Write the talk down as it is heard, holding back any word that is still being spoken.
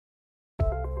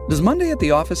Does Monday at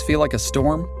the office feel like a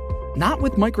storm? Not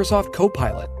with Microsoft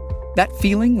Copilot. That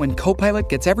feeling when Copilot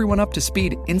gets everyone up to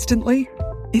speed instantly?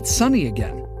 It's sunny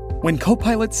again. When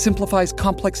Copilot simplifies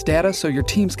complex data so your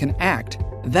teams can act,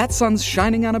 that sun's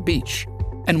shining on a beach.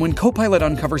 And when Copilot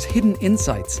uncovers hidden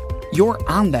insights, you're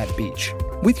on that beach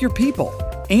with your people,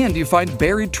 and you find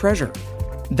buried treasure.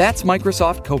 That's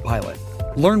Microsoft Copilot.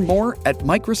 Learn more at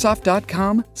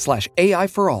Microsoft.com/AI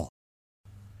for all.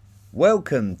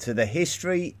 Welcome to the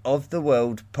History of the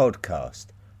World podcast.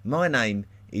 My name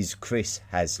is Chris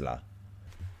Hasler.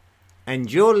 And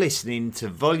you're listening to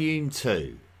Volume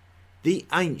 2, The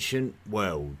Ancient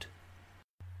World.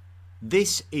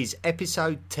 This is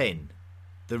Episode 10,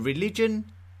 The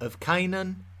Religion of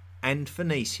Canaan and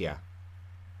Phoenicia.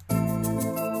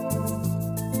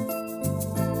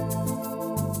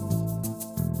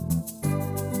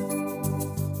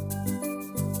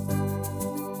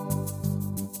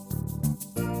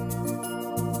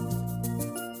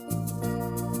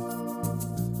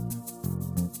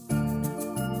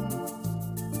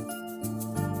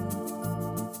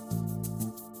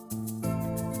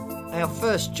 Our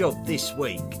first job this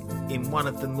week, in one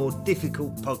of the more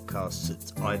difficult podcasts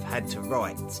that I've had to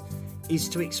write, is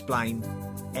to explain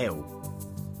El.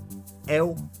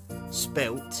 El,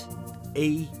 spelt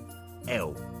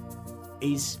E-L,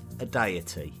 is a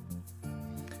deity.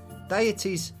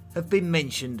 Deities have been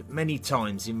mentioned many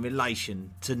times in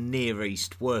relation to Near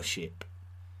East worship.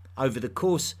 Over the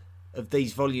course of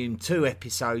these Volume 2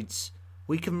 episodes,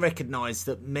 we can recognise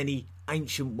that many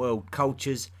ancient world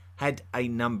cultures had a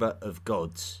number of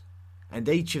gods, and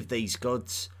each of these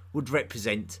gods would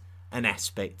represent an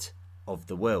aspect of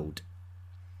the world.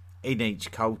 In each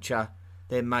culture,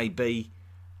 there may be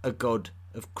a god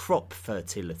of crop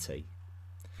fertility.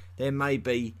 There may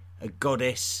be a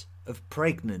goddess of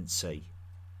pregnancy.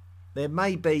 There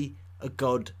may be a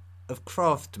god of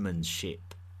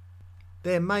craftsmanship.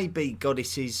 There may be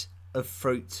goddesses of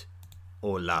fruit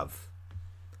or love.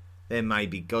 There may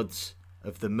be gods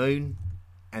of the moon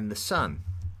and the sun.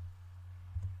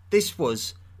 This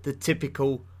was the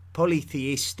typical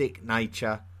polytheistic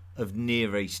nature of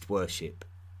Near East worship.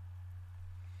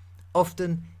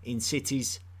 Often in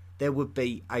cities there would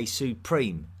be a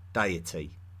supreme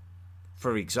deity.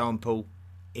 For example,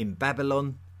 in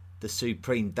Babylon the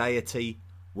supreme deity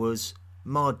was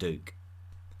Marduk.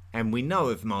 And we know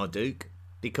of Marduk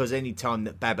because any time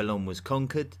that Babylon was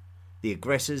conquered, the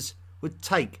aggressors would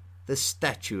take the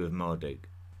statue of Marduk,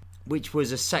 which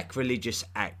was a sacrilegious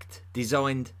act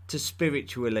designed to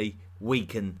spiritually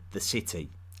weaken the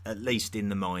city, at least in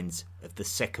the minds of the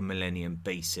 2nd millennium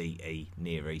BCE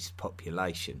Near East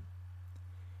population.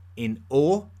 In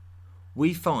Ur,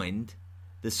 we find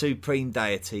the supreme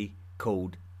deity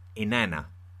called Inanna,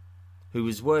 who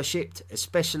was worshipped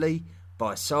especially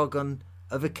by Sargon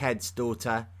of Akkad's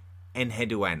daughter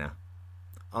Enheduanna,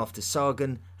 after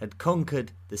Sargon had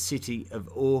conquered the city of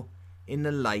Ur in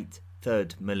the late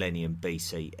 3rd millennium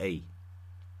BCE.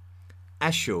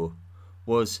 Ashur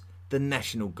was the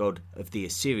national god of the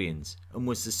Assyrians and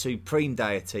was the supreme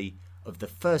deity of the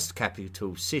first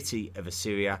capital city of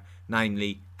Assyria,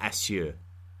 namely Assur.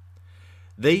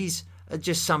 These are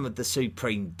just some of the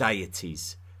supreme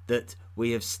deities that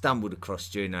we have stumbled across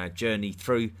during our journey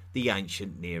through the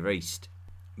ancient Near East.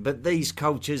 But these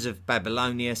cultures of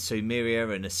Babylonia,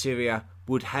 Sumeria and Assyria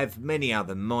would have many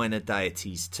other minor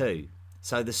deities too.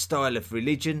 So the style of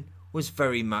religion was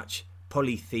very much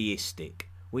polytheistic,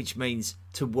 which means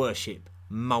to worship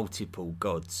multiple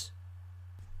gods.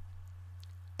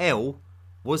 El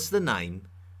was the name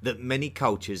that many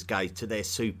cultures gave to their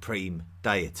supreme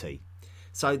deity.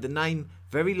 So the name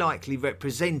very likely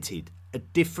represented a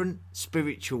different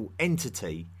spiritual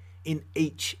entity in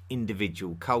each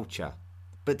individual culture.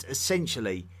 But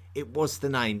essentially it was the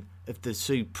name of the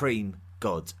supreme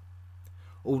god.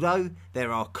 Although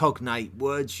there are cognate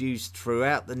words used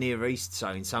throughout the Near East, so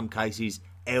in some cases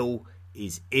El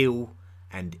is Il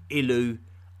and Ilu,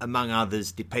 among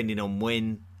others, depending on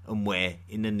when and where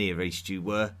in the Near East you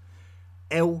were,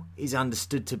 El is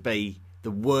understood to be the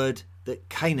word that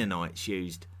Canaanites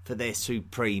used for their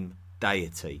supreme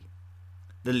deity.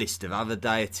 The list of other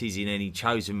deities in any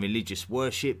chosen religious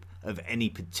worship of any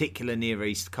particular Near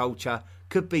East culture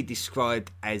could be described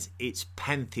as its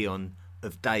pantheon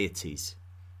of deities.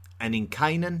 And in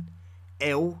Canaan,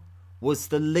 El was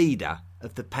the leader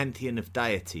of the pantheon of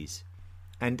deities,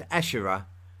 and Asherah,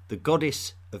 the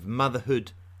goddess of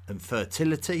motherhood and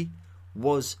fertility,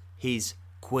 was his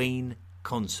queen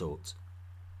consort.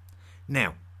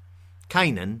 Now,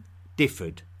 Canaan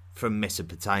differed from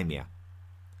Mesopotamia.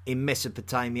 In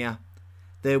Mesopotamia,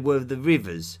 there were the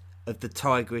rivers of the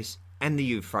Tigris and the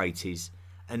Euphrates,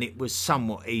 and it was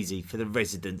somewhat easy for the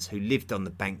residents who lived on the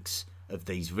banks of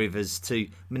these rivers to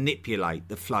manipulate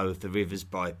the flow of the rivers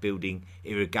by building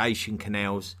irrigation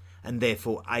canals and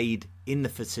therefore aid in the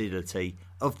fertility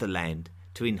of the land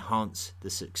to enhance the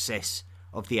success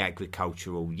of the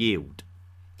agricultural yield,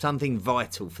 something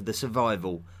vital for the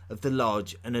survival of the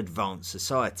large and advanced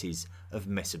societies of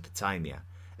Mesopotamia,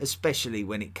 especially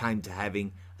when it came to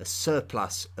having a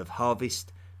surplus of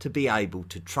harvest to be able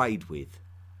to trade with.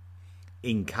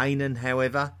 In Canaan,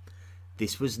 however,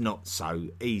 this was not so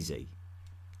easy,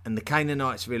 and the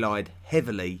Canaanites relied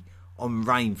heavily on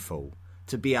rainfall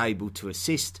to be able to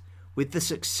assist with the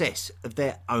success of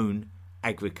their own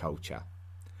agriculture.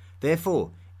 Therefore,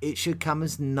 it should come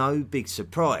as no big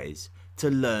surprise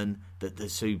to learn that the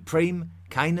supreme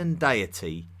Canaan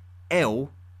deity,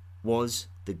 El, was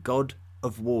the god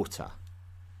of water.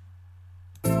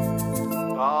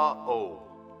 Baal.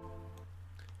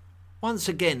 Once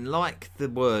again, like the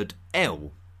word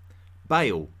El,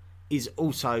 Baal is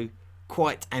also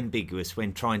quite ambiguous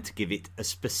when trying to give it a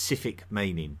specific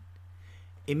meaning.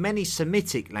 In many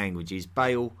Semitic languages,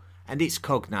 Baal and its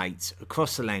cognates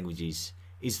across the languages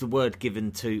is the word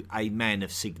given to a man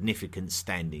of significant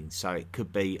standing, so it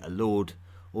could be a lord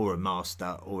or a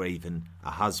master or even a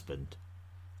husband.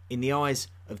 In the eyes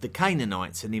of the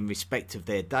Canaanites and in respect of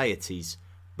their deities,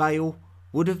 Baal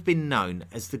would have been known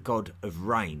as the god of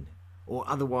rain, or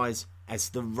otherwise as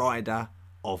the rider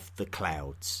of the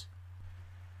clouds.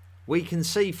 We can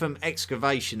see from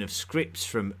excavation of scripts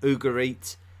from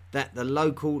Ugarit that the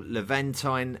local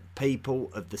Levantine people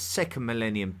of the 2nd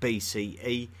millennium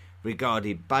BCE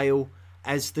regarded Baal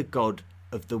as the god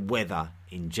of the weather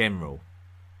in general.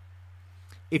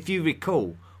 If you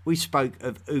recall, we spoke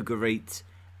of Ugarit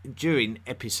during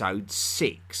episode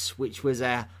 6, which was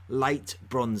our late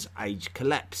Bronze Age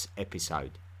collapse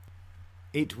episode.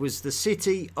 It was the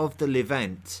city of the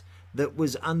Levant that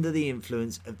was under the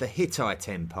influence of the Hittite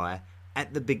Empire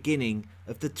at the beginning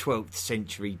of the 12th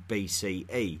century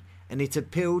BCE, and it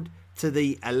appealed to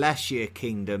the Alashia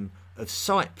kingdom of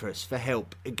Cyprus for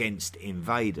help against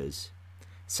invaders.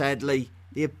 Sadly,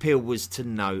 the appeal was to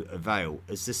no avail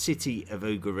as the city of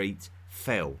Ugarit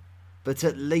fell, but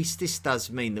at least this does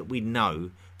mean that we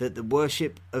know that the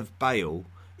worship of Baal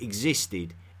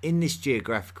existed in this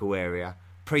geographical area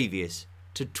previous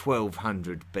to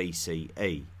 1200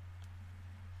 BCE.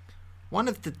 One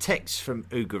of the texts from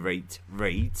Ugarit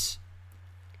reads,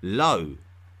 "Lo,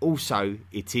 also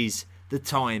it is the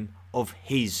time of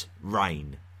his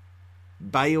reign.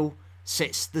 Baal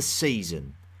sets the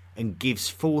season and gives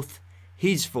forth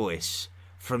his voice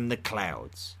from the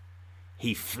clouds.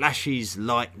 He flashes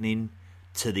lightning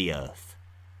to the earth."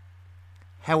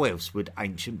 How else would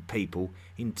ancient people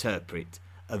interpret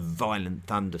a violent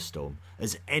thunderstorm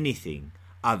as anything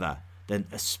other than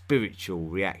a spiritual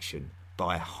reaction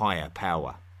by a higher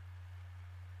power?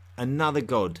 Another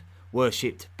god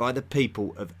worshipped by the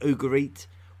people of Ugarit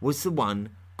was the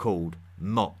one called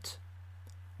Mot.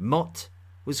 Mot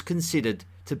was considered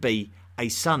to be a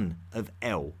son of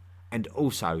El and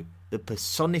also the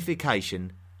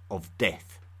personification of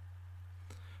death.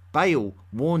 Baal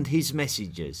warned his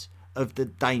messengers of the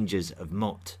dangers of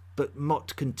Mot, but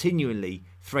Mot continually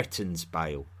threatens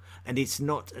Baal, and it's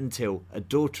not until a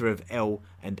daughter of El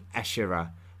and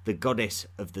Asherah, the goddess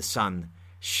of the sun,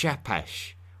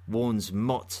 Shapash, warns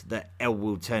Mot that El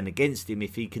will turn against him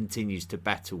if he continues to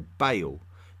battle Baal,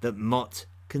 that Mot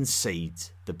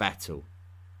concedes the battle.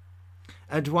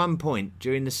 At one point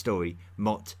during the story,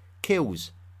 Mot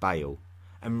kills Baal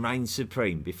and reigns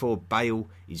supreme before Baal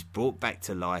is brought back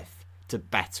to life to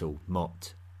battle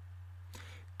Mot.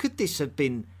 Could this have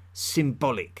been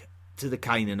symbolic to the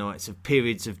Canaanites of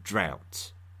periods of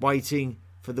drought, waiting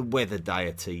for the weather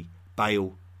deity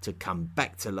Baal to come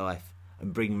back to life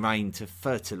and bring rain to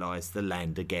fertilise the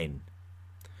land again?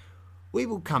 We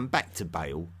will come back to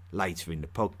Baal later in the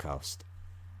podcast.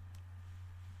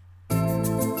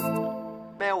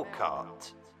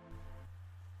 Melkart.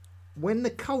 When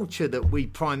the culture that we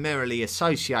primarily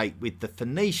associate with the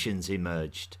Phoenicians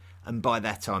emerged, and by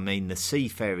that I mean the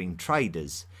seafaring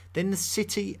traders, then the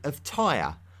city of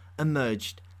Tyre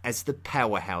emerged as the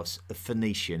powerhouse of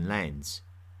Phoenician lands.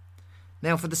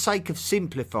 Now, for the sake of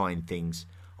simplifying things,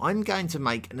 I'm going to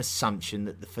make an assumption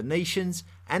that the Phoenicians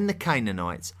and the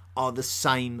Canaanites are the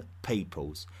same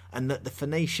peoples, and that the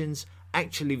Phoenicians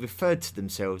actually referred to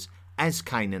themselves as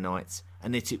Canaanites,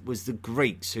 and that it was the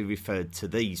Greeks who referred to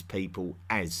these people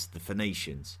as the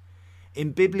Phoenicians.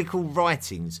 In biblical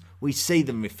writings, we see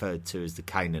them referred to as the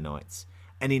Canaanites,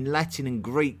 and in Latin and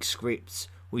Greek scripts,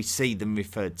 we see them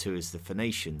referred to as the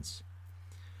Phoenicians.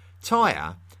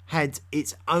 Tyre had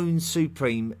its own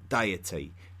supreme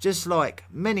deity, just like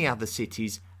many other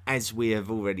cities, as we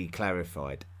have already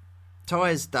clarified.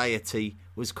 Tyre's deity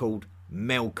was called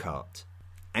Melkart,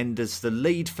 and as the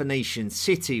lead Phoenician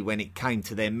city when it came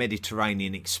to their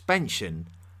Mediterranean expansion,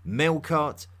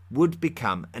 Melkart would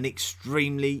become an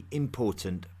extremely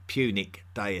important Punic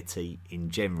deity in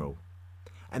general,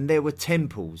 and there were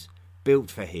temples built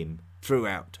for him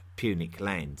throughout Punic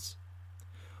lands.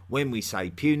 When we say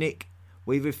Punic,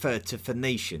 we refer to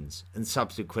Phoenicians and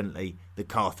subsequently the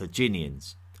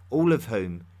Carthaginians, all of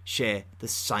whom share the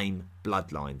same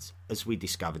bloodlines, as we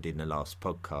discovered in the last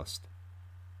podcast.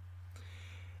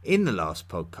 In the last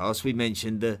podcast, we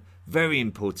mentioned the very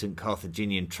important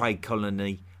Carthaginian trade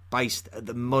colony based at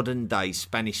the modern-day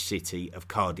Spanish city of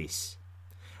Cadiz,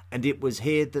 and it was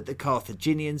here that the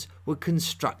Carthaginians would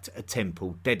construct a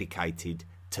temple dedicated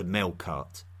to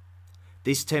Melkart.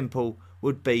 This temple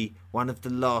would be one of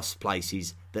the last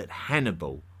places that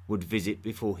Hannibal would visit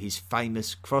before his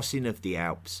famous crossing of the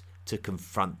Alps to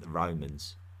confront the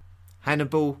Romans.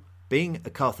 Hannibal, being a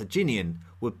Carthaginian,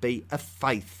 would be a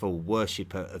faithful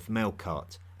worshipper of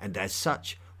Melkart, and as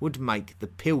such would make the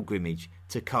pilgrimage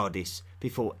to Cadiz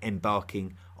before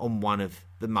embarking on one of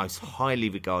the most highly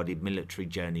regarded military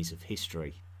journeys of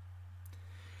history.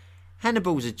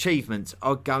 Hannibal's achievements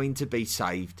are going to be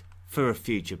saved for a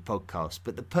future podcast,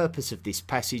 but the purpose of this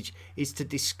passage is to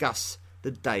discuss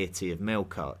the deity of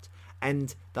Melkart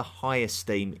and the high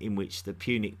esteem in which the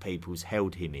Punic peoples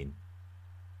held him in.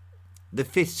 The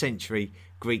 5th century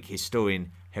Greek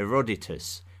historian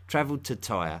Herodotus travelled to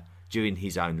Tyre during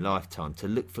his own lifetime to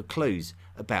look for clues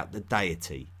about the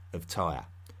deity of Tyre,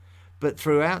 but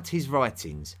throughout his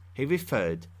writings he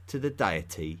referred to the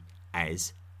deity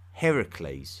as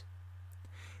Heracles.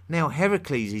 Now,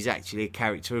 Heracles is actually a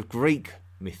character of Greek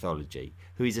mythology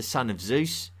who is a son of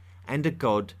Zeus and a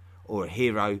god or a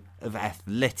hero of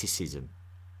athleticism.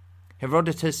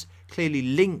 Herodotus clearly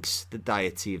links the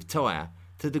deity of Tyre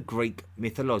to the Greek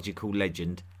mythological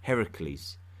legend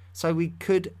Heracles, so we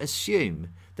could assume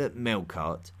that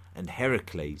Melkart and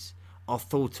Heracles are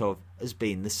thought of as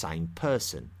being the same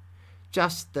person,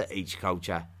 just that each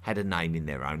culture had a name in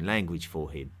their own language for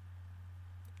him.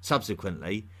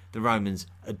 Subsequently, the Romans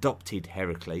adopted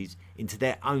Heracles into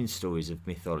their own stories of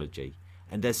mythology,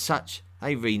 and as such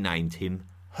they renamed him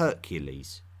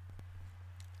Hercules.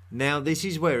 Now this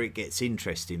is where it gets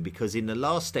interesting, because in the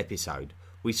last episode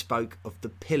we spoke of the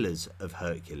Pillars of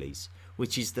Hercules,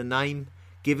 which is the name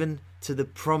given to the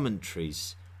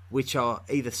promontories which are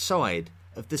either side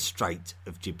of the Strait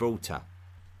of Gibraltar.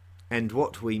 And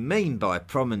what we mean by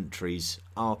promontories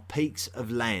are peaks of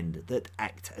land that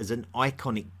act as an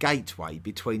iconic gateway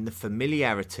between the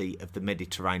familiarity of the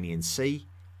Mediterranean Sea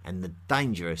and the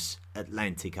dangerous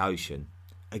Atlantic Ocean,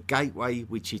 a gateway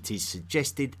which it is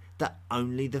suggested that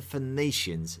only the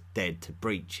Phoenicians dared to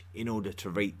breach in order to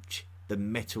reach the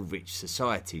metal-rich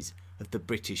societies of the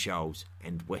British Isles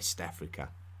and West Africa.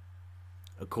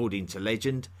 According to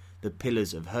legend, the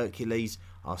Pillars of Hercules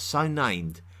are so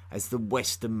named as the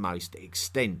westernmost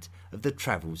extent of the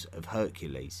travels of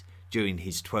Hercules during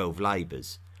his 12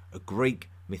 labours, a Greek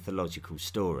mythological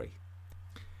story.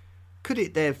 Could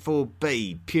it therefore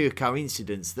be pure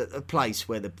coincidence that the place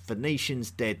where the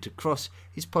Phoenicians dared to cross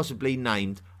is possibly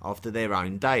named after their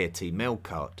own deity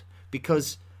Melkart,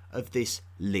 because of this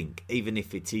link, even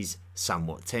if it is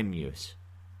somewhat tenuous?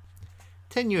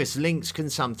 Tenuous links can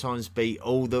sometimes be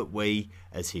all that we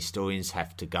as historians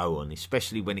have to go on,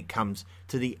 especially when it comes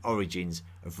to the origins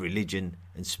of religion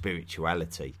and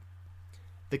spirituality.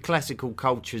 The classical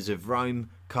cultures of Rome,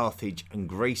 Carthage and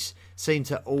Greece seem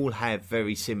to all have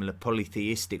very similar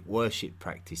polytheistic worship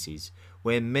practices,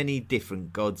 where many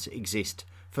different gods exist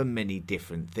for many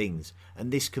different things,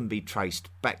 and this can be traced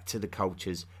back to the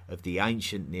cultures of the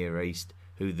ancient Near East,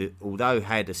 who, although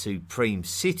had a supreme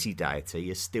city deity,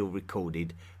 are still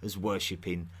recorded as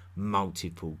worshipping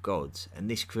multiple gods. And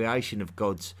this creation of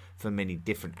gods for many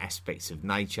different aspects of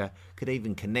nature could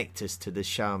even connect us to the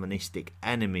shamanistic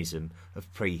animism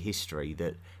of prehistory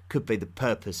that could be the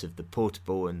purpose of the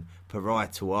portable and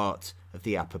parietal art of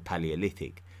the Upper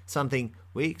Paleolithic, something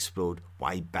we explored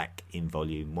way back in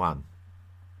Volume 1.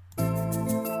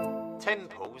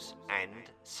 Temples and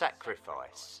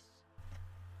sacrifice.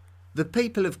 The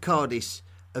people of Cadiz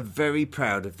are very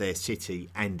proud of their city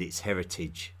and its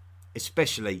heritage,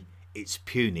 especially its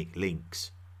Punic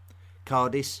links.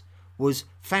 Cadiz was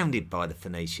founded by the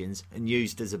Phoenicians and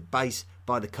used as a base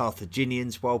by the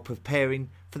Carthaginians while preparing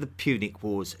for the Punic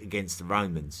Wars against the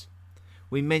Romans.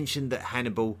 We mentioned that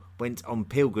Hannibal went on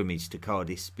pilgrimage to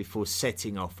Cadiz before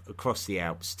setting off across the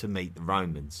Alps to meet the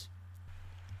Romans.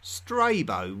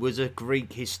 Strabo was a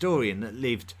Greek historian that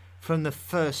lived from the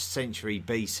 1st century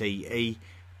BCE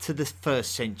to the 1st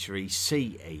century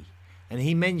CE, and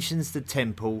he mentions the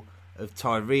temple of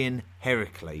Tyrian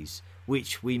Heracles,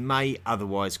 which we may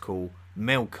otherwise call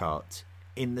Melkart,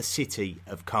 in the city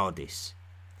of Cardis.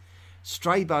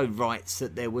 Strabo writes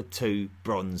that there were 2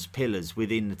 bronze pillars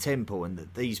within the temple, and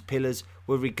that these pillars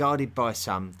were regarded by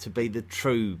some to be the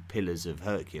true pillars of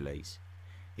Hercules.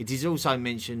 It is also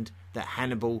mentioned that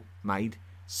Hannibal made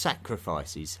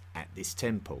sacrifices at this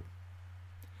temple.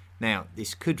 Now,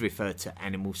 this could refer to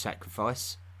animal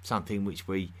sacrifice, something which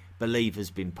we believe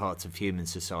has been part of human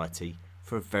society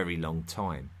for a very long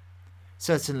time.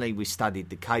 Certainly we studied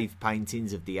the cave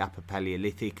paintings of the Upper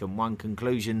Paleolithic, and one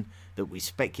conclusion that we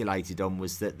speculated on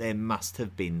was that there must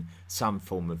have been some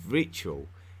form of ritual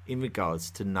in regards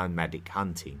to nomadic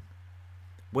hunting.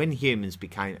 When humans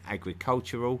became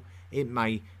agricultural, it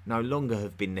may no longer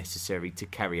have been necessary to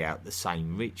carry out the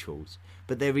same rituals,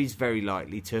 but there is very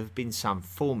likely to have been some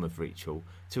form of ritual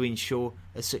to ensure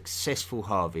a successful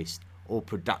harvest or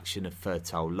production of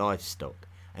fertile livestock,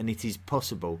 and it is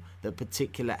possible that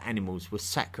particular animals were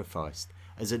sacrificed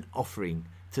as an offering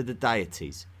to the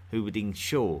deities who would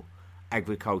ensure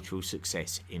agricultural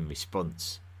success in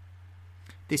response.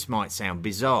 This might sound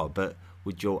bizarre, but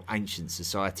would your ancient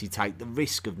society take the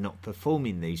risk of not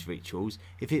performing these rituals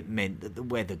if it meant that the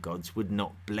weather gods would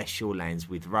not bless your lands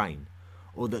with rain,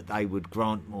 or that they would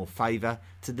grant more favour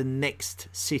to the next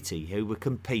city who were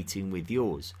competing with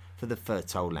yours for the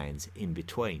fertile lands in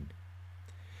between?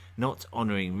 Not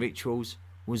honouring rituals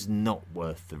was not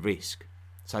worth the risk,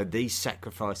 so these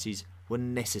sacrifices were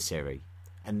necessary,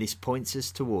 and this points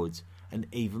us towards an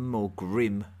even more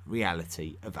grim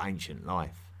reality of ancient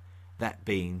life, that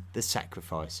being the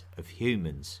sacrifice of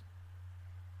humans.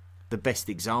 The best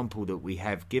example that we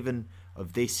have given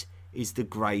of this is the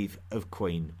grave of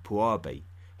Queen Puabi,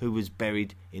 who was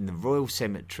buried in the royal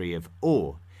cemetery of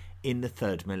Ur in the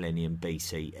 3rd millennium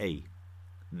BCE.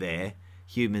 There,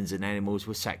 humans and animals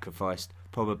were sacrificed,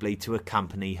 probably to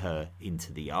accompany her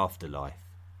into the afterlife.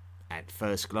 At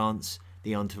first glance,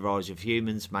 the entourage of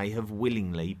humans may have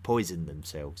willingly poisoned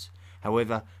themselves.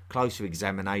 However, closer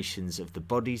examinations of the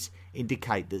bodies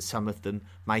indicate that some of them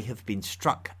may have been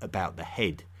struck about the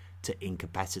head to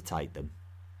incapacitate them.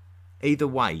 Either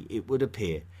way, it would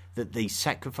appear that these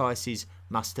sacrifices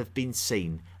must have been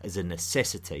seen as a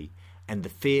necessity, and the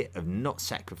fear of not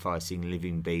sacrificing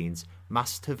living beings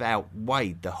must have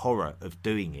outweighed the horror of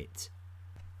doing it.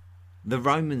 The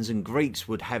Romans and Greeks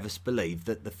would have us believe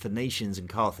that the Phoenicians and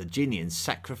Carthaginians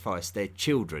sacrificed their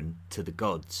children to the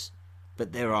gods,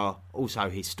 but there are also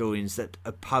historians that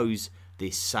oppose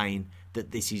this, saying that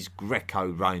this is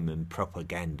Greco-Roman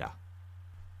propaganda.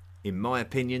 In my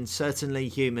opinion, certainly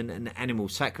human and animal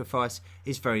sacrifice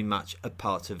is very much a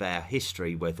part of our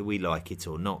history, whether we like it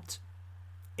or not.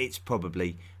 It's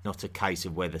probably not a case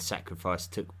of whether sacrifice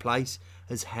took place,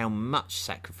 as how much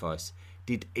sacrifice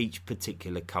did each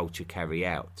particular culture carry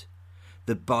out.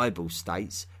 The Bible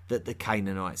states that the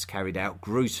Canaanites carried out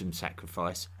gruesome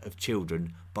sacrifice of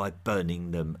children by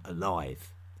burning them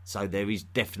alive. So there is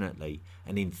definitely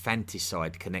an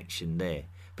infanticide connection there,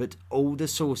 but all the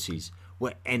sources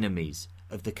were enemies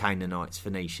of the Canaanites,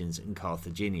 Phoenicians and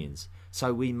Carthaginians,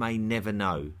 so we may never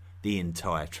know the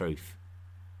entire truth.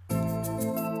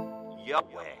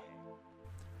 Yahweh.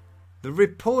 The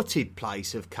reported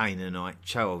place of Canaanite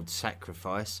child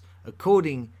sacrifice,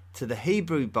 according to the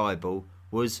Hebrew Bible,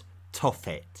 was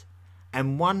Tophet,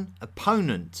 and one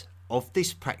opponent of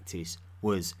this practice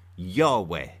was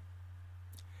Yahweh.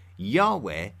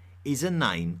 Yahweh is a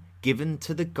name given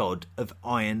to the god of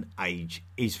Iron Age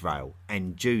Israel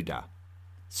and Judah,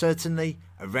 certainly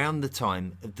around the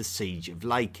time of the siege of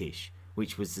Lachish,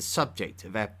 which was the subject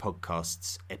of our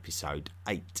podcast's episode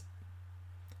 8.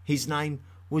 His name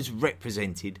was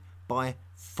represented by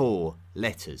 4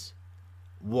 letters: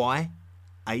 Y,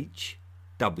 H,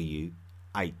 W,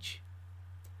 H.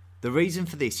 The reason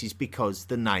for this is because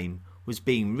the name was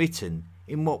being written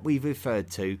in what we've referred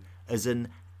to as an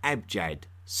abjad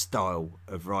style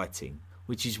of writing,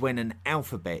 which is when an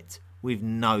alphabet with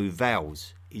no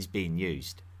vowels is being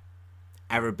used.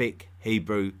 Arabic,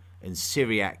 Hebrew and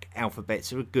Syriac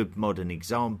alphabets are a good modern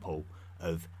example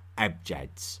of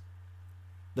abjads.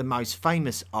 The most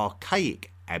famous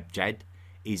archaic abjad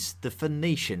is the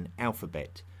Phoenician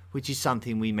alphabet, which is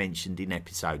something we mentioned in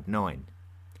episode 9.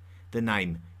 The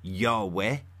name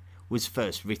Yahweh was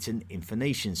first written in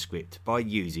Phoenician script by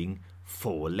using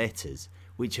 4 letters,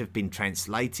 which have been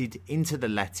translated into the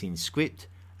Latin script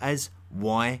as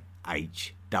YHWH,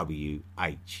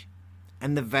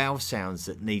 and the vowel sounds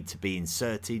that need to be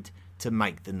inserted to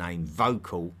make the name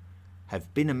vocal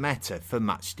have been a matter for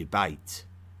much debate.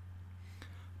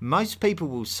 Most people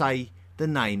will say the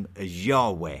name as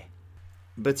Yahweh,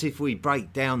 but if we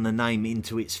break down the name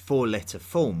into its four-letter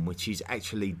form, which is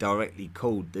actually directly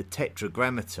called the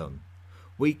Tetragrammaton,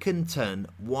 we can turn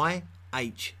YHWH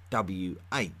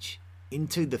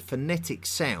into the phonetic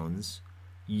sounds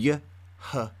Y,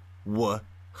 H, W,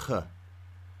 H.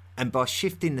 And by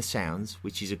shifting the sounds,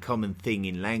 which is a common thing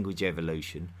in language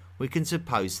evolution, we can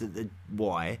suppose that the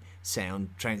Y sound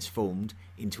transformed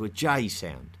into a J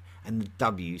sound and the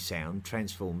W sound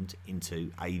transformed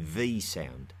into a V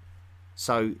sound.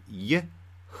 So Y,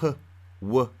 H,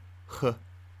 W, H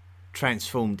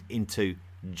transformed into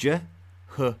J,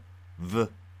 H, V,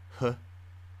 H.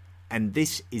 And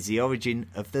this is the origin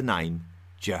of the name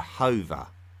Jehovah,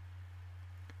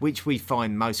 which we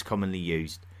find most commonly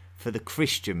used for the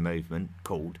Christian movement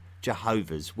called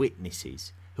Jehovah's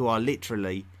Witnesses, who are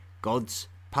literally God's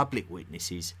public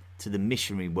witnesses to the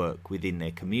missionary work within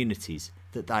their communities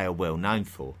that they are well known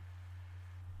for.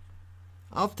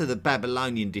 After the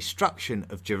Babylonian destruction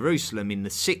of Jerusalem in the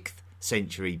 6th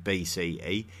century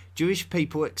BCE, Jewish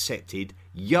people accepted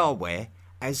Yahweh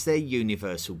as their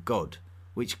universal God,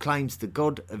 which claims the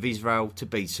God of Israel to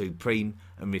be supreme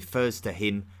and refers to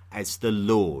him as the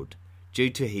Lord, due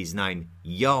to his name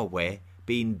Yahweh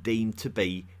being deemed to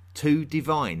be too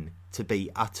divine to be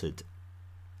uttered.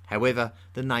 However,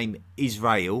 the name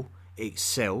Israel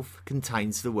itself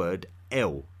contains the word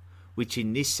El, which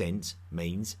in this sense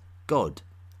means God,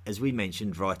 as we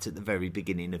mentioned right at the very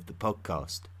beginning of the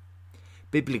podcast.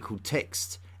 Biblical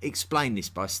texts explain this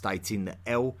by stating that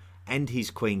El and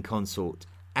his queen consort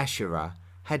Asherah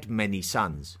had many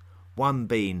sons, one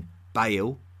being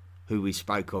Baal, who we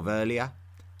spoke of earlier,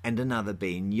 and another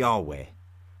being Yahweh,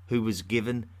 who was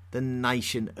given the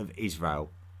nation of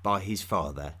Israel by his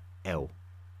father El.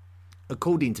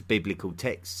 According to biblical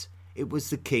texts, it was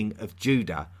the king of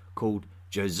Judah called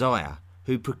Josiah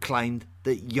who proclaimed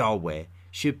that Yahweh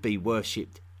should be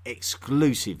worshipped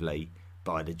exclusively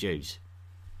by the Jews.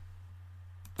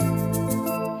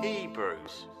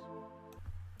 Hebrews.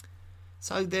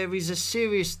 So there is a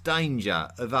serious danger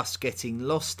of us getting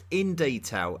lost in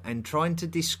detail and trying to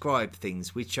describe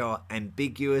things which are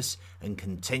ambiguous and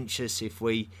contentious if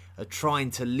we are trying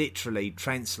to literally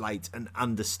translate and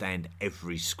understand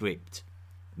every script.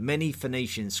 Many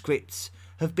Phoenician scripts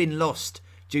have been lost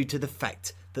due to the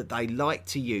fact that they like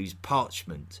to use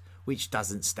parchment, which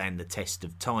doesn't stand the test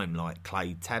of time like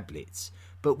clay tablets,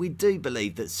 but we do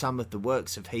believe that some of the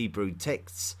works of Hebrew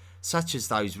texts, such as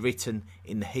those written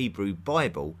in the Hebrew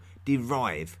Bible,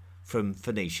 derive from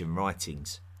Phoenician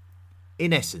writings.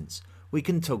 In essence, we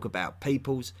can talk about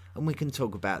peoples and we can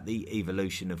talk about the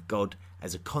evolution of God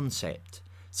as a concept.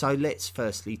 So let's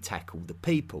firstly tackle the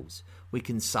peoples. We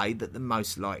can say that the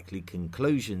most likely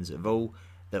conclusions of all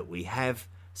that we have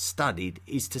studied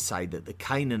is to say that the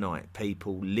Canaanite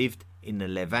people lived in the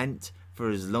Levant for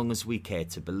as long as we care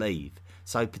to believe,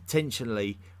 so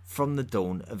potentially from the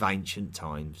dawn of ancient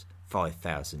times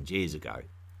 5,000 years ago.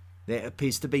 There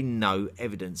appears to be no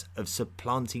evidence of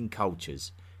supplanting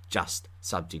cultures, just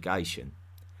subjugation.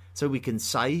 So we can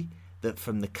say that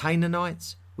from the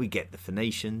Canaanites we get the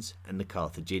Phoenicians and the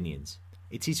Carthaginians.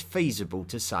 It is feasible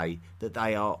to say that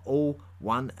they are all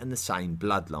one and the same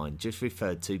bloodline, just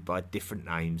referred to by different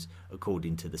names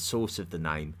according to the source of the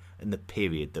name and the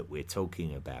period that we're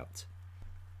talking about.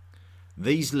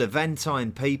 These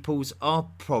Levantine peoples are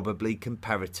probably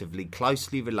comparatively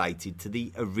closely related to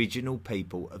the original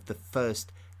people of the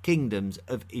first kingdoms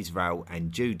of Israel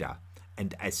and Judah,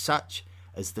 and as such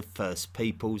as the first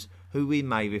peoples who we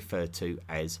may refer to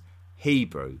as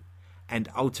Hebrew, and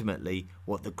ultimately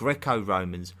what the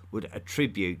Greco-Romans would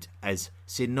attribute as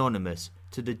synonymous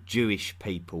to the Jewish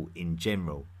people in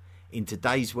general. In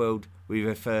today's world, we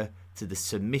refer to the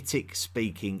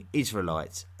Semitic-speaking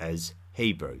Israelites as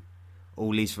Hebrew.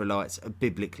 All Israelites are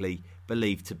biblically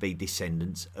believed to be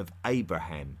descendants of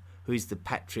Abraham, who is the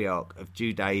patriarch of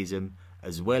Judaism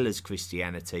as well as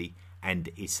Christianity and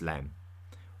Islam,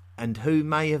 and who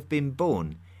may have been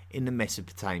born in the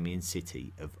Mesopotamian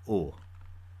city of Ur.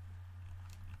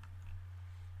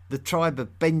 The tribe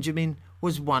of Benjamin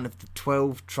was one of the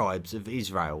 12 tribes of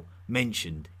Israel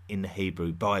mentioned in the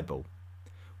Hebrew Bible.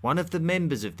 One of the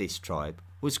members of this tribe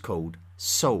was called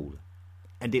Saul,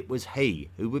 and it was he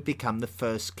who would become the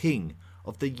first king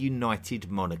of the united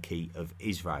monarchy of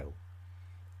Israel.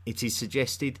 It is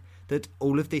suggested that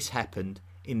all of this happened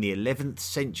in the 11th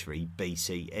century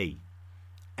BCE.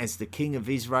 As the king of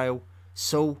Israel,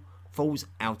 Saul falls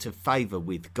out of favour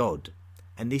with God,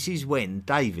 and this is when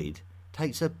David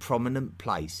takes a prominent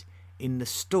place in the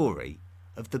story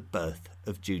of the birth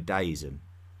of Judaism.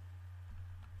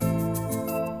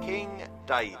 King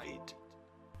David.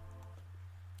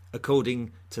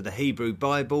 According to the Hebrew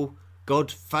Bible,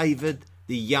 God favoured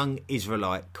the young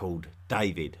Israelite called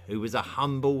David, who was a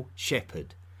humble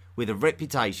shepherd with a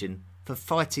reputation for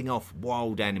fighting off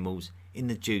wild animals in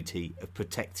the duty of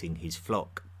protecting his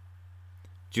flock.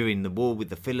 During the war with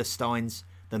the Philistines,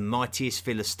 the mightiest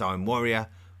Philistine warrior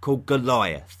called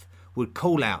Goliath would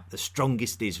call out the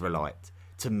strongest Israelite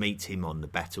to meet him on the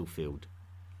battlefield.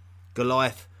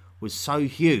 Goliath was so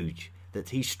huge that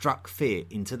he struck fear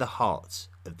into the hearts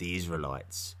of the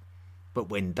Israelites. But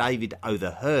when David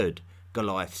overheard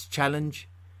Goliath's challenge,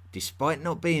 despite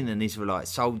not being an Israelite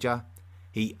soldier,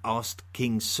 he asked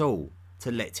King Saul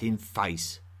to let him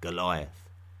face Goliath,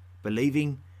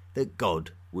 believing that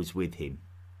God was with him.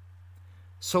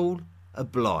 Saul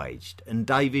obliged, and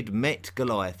David met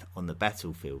Goliath on the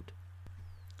battlefield.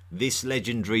 This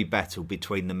legendary battle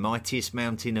between the mightiest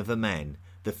mountain of a man,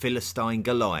 the Philistine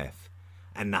Goliath,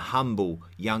 and the humble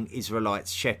young Israelite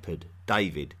shepherd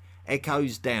David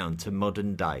echoes down to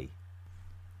modern day.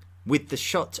 With the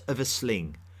shot of a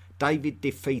sling, David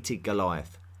defeated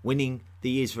Goliath, winning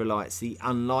the Israelites the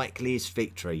unlikeliest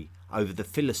victory over the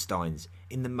Philistines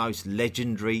in the most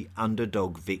legendary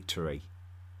underdog victory.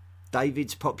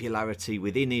 David's popularity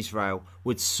within Israel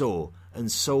would soar,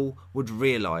 and Saul would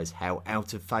realise how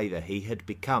out of favour he had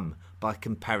become by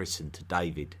comparison to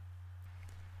David.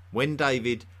 When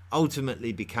David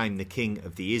ultimately became the king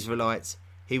of the Israelites,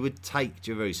 he would take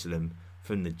Jerusalem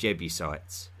from the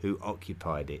Jebusites who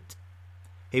occupied it.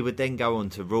 He would then go on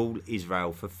to rule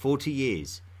Israel for 40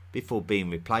 years before being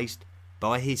replaced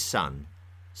by his son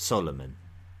Solomon.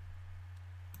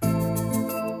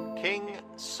 King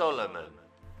Solomon.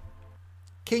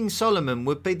 King Solomon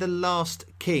would be the last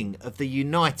king of the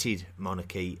united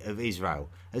monarchy of Israel,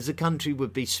 as the country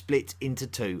would be split into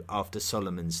two after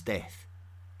Solomon's death.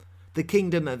 The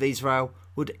kingdom of Israel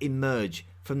would emerge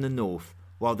from the north,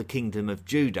 while the kingdom of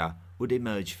Judah would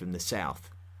emerge from the south.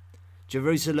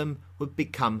 Jerusalem would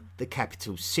become the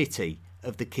capital city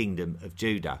of the kingdom of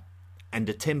Judah, and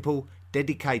a temple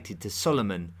dedicated to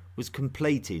Solomon was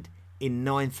completed in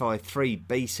 953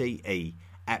 BCE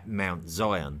at Mount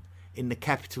Zion, in the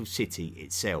capital city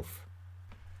itself.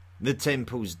 The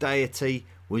temple's deity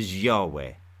was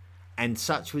Yahweh, and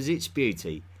such was its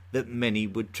beauty that many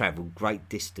would travel great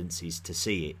distances to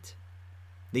see it.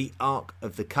 The Ark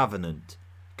of the Covenant,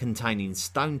 containing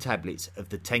stone tablets of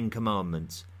the Ten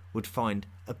Commandments, would find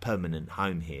a permanent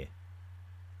home here.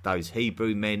 Those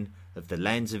Hebrew men of the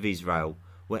lands of Israel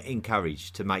were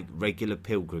encouraged to make regular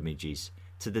pilgrimages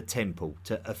to the temple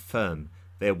to affirm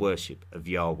their worship of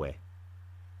Yahweh,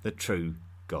 the true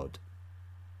God.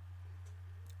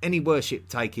 Any worship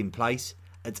taking place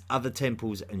at other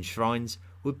temples and shrines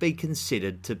would be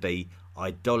considered to be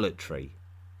idolatry.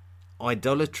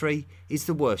 Idolatry is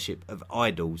the worship of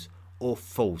idols or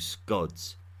false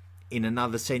gods. In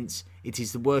another sense, it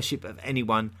is the worship of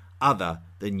anyone other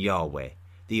than Yahweh,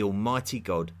 the Almighty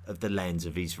God of the lands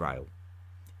of Israel.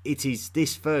 It is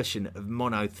this version of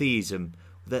monotheism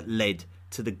that led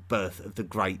to the birth of the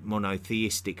great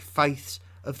monotheistic faiths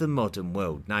of the modern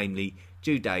world, namely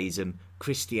Judaism,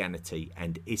 Christianity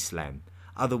and Islam,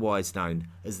 otherwise known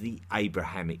as the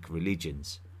Abrahamic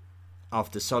religions.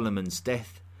 After Solomon's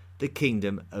death, the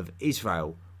kingdom of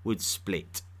Israel would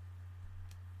split.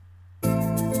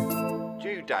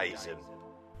 Judaism.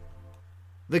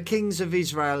 The kings of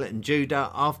Israel and Judah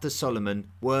after Solomon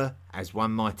were, as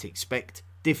one might expect,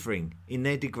 differing in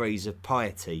their degrees of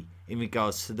piety in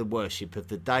regards to the worship of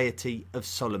the deity of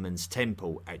Solomon's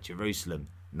temple at Jerusalem,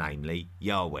 namely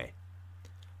Yahweh.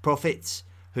 Prophets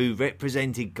who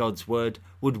represented God's word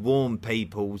would warn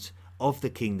peoples of the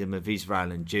kingdom of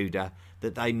Israel and Judah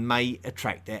that they may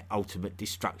attract their ultimate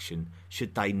destruction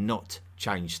should they not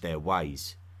change their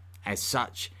ways. As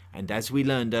such, and as we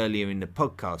learned earlier in the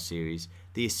podcast series,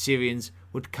 the Assyrians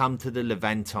would come to the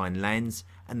Levantine lands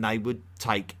and they would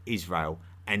take Israel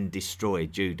and destroy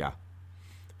Judah.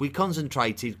 We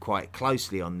concentrated quite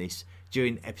closely on this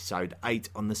during episode 8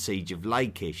 on the siege of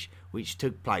Lachish, which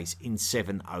took place in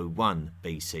 701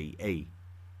 BCE.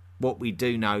 What we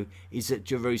do know is that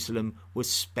Jerusalem was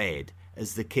spared,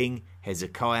 as the king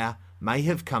Hezekiah may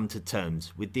have come to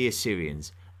terms with the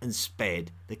Assyrians and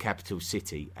spared the capital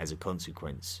city as a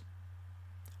consequence.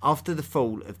 After the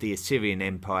fall of the Assyrian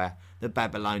Empire, the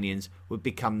Babylonians would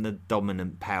become the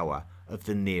dominant power of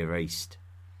the Near East.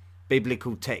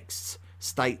 Biblical texts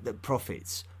state that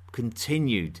prophets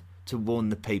continued to warn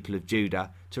the people of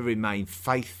Judah to remain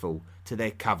faithful to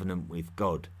their covenant with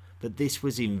God, but this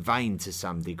was in vain to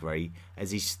some degree,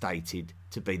 as is stated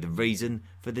to be the reason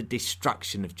for the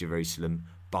destruction of Jerusalem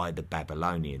by the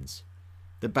Babylonians.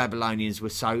 The Babylonians were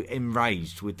so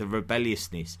enraged with the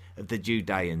rebelliousness of the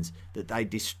Judeans that they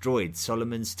destroyed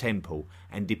Solomon's temple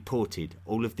and deported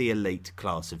all of the elite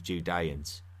class of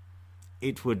Judeans.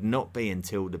 It would not be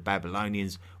until the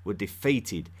Babylonians were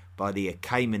defeated by the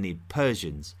Achaemenid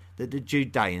Persians that the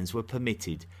Judeans were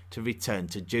permitted to return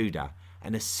to Judah,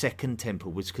 and a second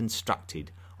temple was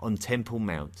constructed on Temple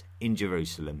Mount in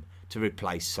Jerusalem to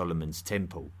replace Solomon's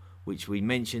temple, which we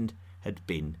mentioned had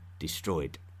been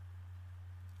destroyed.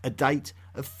 A date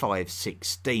of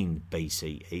 516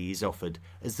 BCE is offered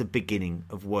as the beginning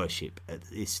of worship at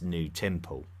this new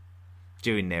temple.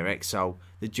 During their exile,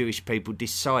 the Jewish people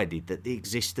decided that the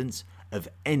existence of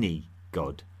any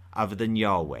god other than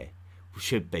Yahweh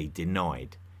should be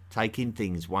denied, taking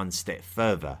things one step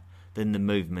further than the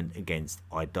movement against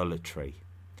idolatry,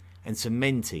 and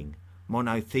cementing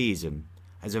monotheism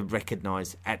as a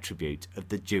recognised attribute of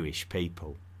the Jewish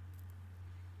people.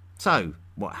 So,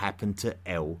 what happened to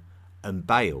El and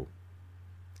Baal?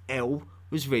 El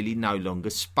was really no longer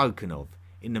spoken of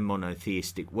in the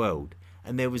monotheistic world,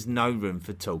 and there was no room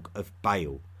for talk of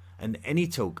Baal, and any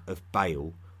talk of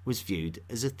Baal was viewed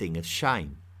as a thing of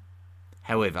shame.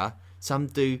 However, some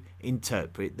do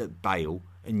interpret that Baal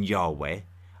and Yahweh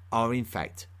are in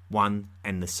fact one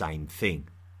and the same thing.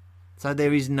 So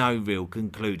there is no real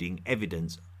concluding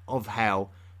evidence of how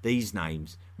these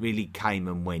names really came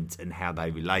and went and how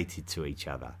they related to each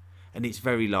other. And it's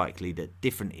very likely that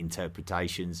different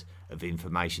interpretations of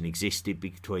information existed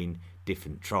between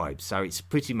different tribes. So it's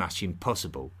pretty much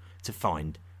impossible to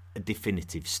find a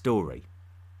definitive story.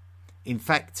 In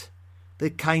fact, the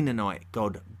Canaanite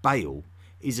god Baal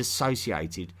is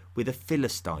associated with a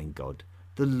Philistine god,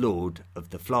 the Lord of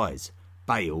the Flies,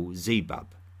 Baal-zebub,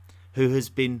 who has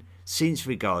been since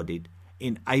regarded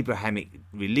in Abrahamic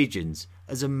religions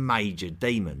as a major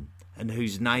demon, and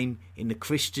whose name in the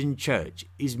Christian church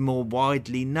is more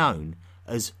widely known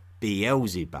as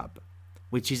Beelzebub,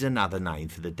 which is another name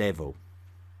for the devil.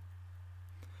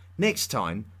 Next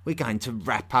time, we're going to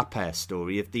wrap up our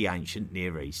story of the ancient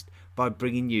Near East by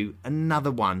bringing you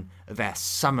another one of our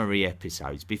summary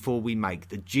episodes before we make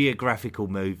the geographical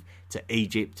move to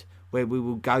Egypt, where we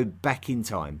will go back in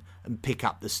time and pick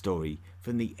up the story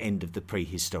from the end of the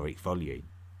prehistoric volume.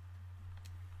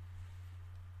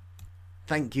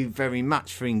 Thank you very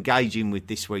much for engaging with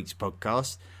this week's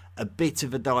podcast. A bit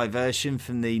of a diversion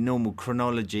from the normal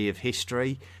chronology of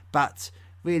history, but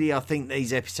really I think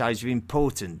these episodes are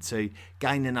important to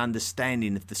gain an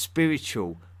understanding of the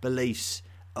spiritual beliefs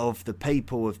of the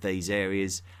people of these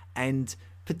areas and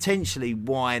potentially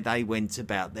why they went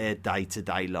about their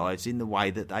day-to-day lives in the way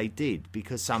that they did,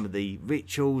 because some of the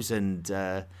rituals and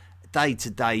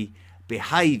day-to-day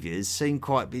behaviours seem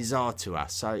quite bizarre to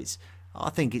us. So I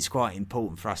think it's quite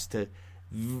important for us to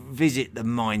visit the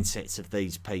mindsets of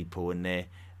these people and their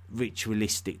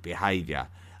ritualistic behaviour.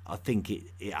 I think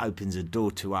it opens a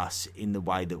door to us in the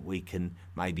way that we can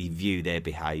maybe view their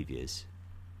behaviours.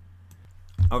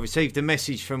 I received a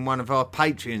message from one of our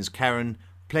Patreons, Karen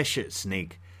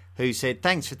Pleschertsnig, who said,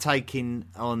 "Thanks for taking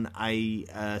on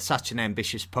such an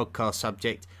ambitious podcast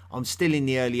subject. I'm still in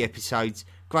the early episodes.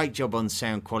 Great job on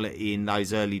sound quality in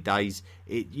those early days.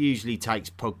 It usually takes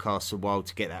podcasts a while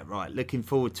to get that right. Looking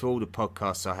forward to all the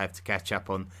podcasts I have to catch up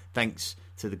on. Thanks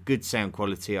to the good sound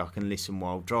quality, I can listen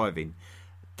while driving."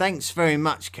 Thanks very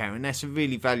much, Karen. That's a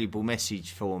really valuable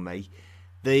message for me.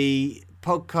 The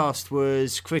podcast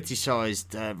was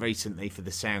criticised recently for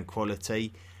the sound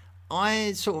quality.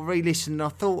 I sort of re-listened and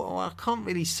I thought, I can't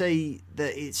really see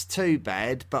that it's too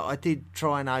bad, but I did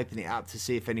try and open it up to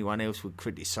see if anyone else would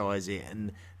criticise it,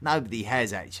 and nobody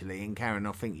has actually. And Karen,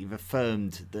 I think you've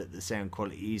affirmed that the sound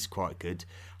quality is quite good.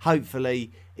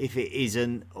 Hopefully, if it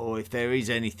isn't, or if there is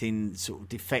anything sort of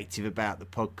defective about the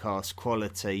podcast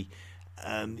quality,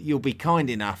 you'll be kind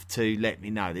enough to let me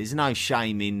know. There's no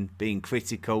shame in being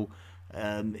critical.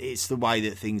 It's the way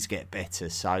that things get better,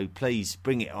 so please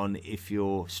bring it on if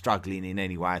you're struggling in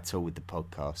any way at all with the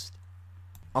podcast.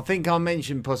 I think I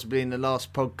mentioned possibly in the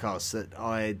last podcast that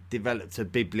I developed a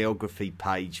bibliography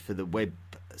page for the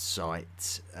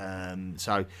website,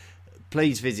 so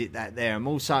please visit that there. I'm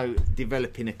also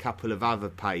developing a couple of other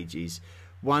pages.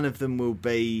 One of them will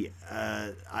be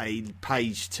a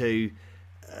page to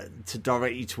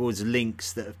direct you towards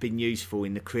links that have been useful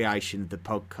in the creation of the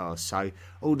podcast. So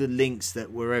all the links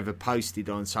that were ever posted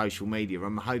on social media,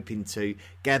 I'm hoping to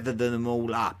gather them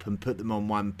all up and put them on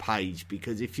one page,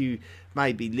 because if you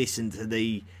maybe listen to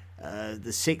the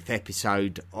 6th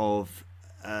episode of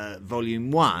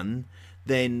Volume 1,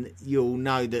 then you'll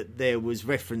know that there was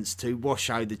reference to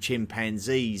Washo the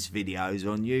chimpanzee's videos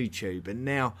on YouTube. And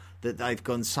now that they've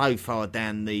gone so far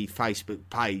down the Facebook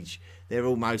page, they're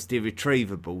almost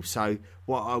irretrievable. So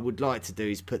what I would like to do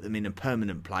is put them in a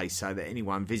permanent place so that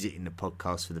anyone visiting the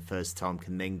podcast for the first time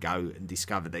can then go and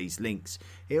discover these links.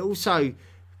 It also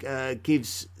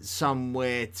gives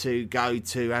somewhere to go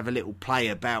to have a little play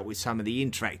about with some of the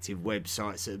interactive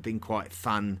websites that have been quite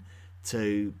fun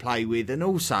to play with, and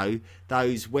also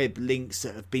those web links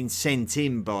that have been sent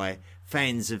in by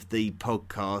fans of the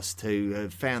podcast who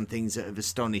have found things that have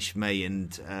astonished me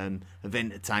and have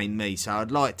entertained me. So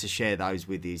I'd like to share those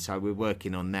with you. So we're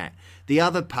working on that. The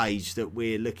other page that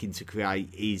we're looking to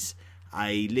create is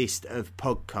a list of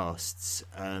podcasts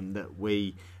that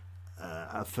we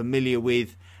are familiar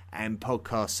with and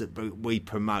podcasts that we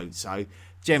promote. So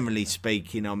generally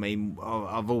speaking, I mean,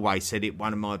 I've always said it,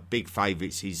 one of my big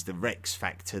favourites is the Rex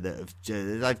Factor that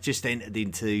they've just entered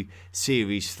into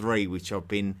Series 3, which I've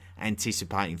been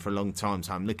anticipating for a long time.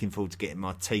 So I'm looking forward to getting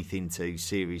my teeth into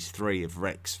Series 3 of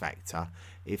Rex Factor.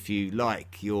 If you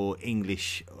like your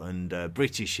English and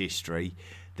British history,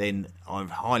 then I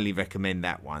highly recommend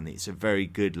that one. It's a very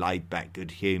good, laid-back,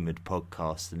 good-humoured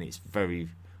podcast, and it's very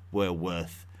well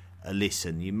worth a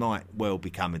listen. You might well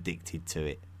become addicted to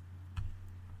it.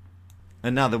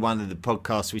 Another one of the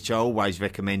podcasts which I always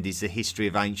recommend is The History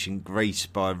of Ancient Greece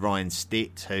by Ryan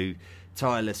Stitt, who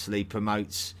tirelessly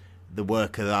promotes the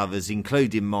work of others,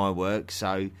 including my work.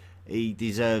 So he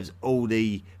deserves all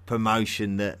the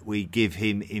promotion that we give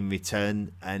him in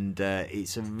return, and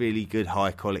it's a really good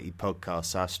high quality podcast,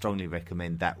 so I strongly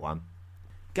recommend that one.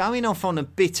 Going off on a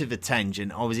bit of a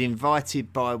tangent, I was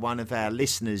invited by one of our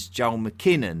listeners, Joel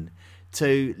McKinnon,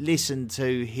 to listen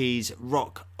to his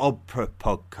rock opera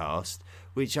podcast,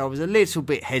 which I was a little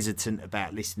bit hesitant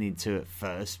about listening to at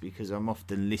first because I'm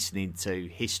often listening to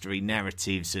history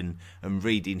narratives and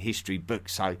reading history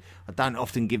books, so I don't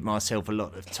often give myself a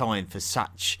lot of time for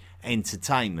such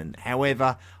entertainment.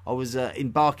 However, I was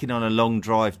embarking on a long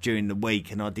drive during the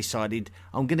week, and I decided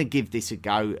I'm going to give this a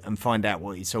go and find out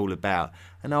what it's all about.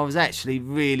 And I was actually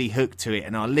really hooked to it,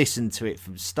 and I listened to it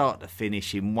from start to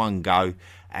finish in one go,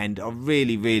 and I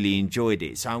really enjoyed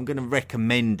it. So I'm going to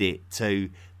recommend it to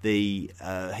the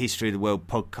History of the World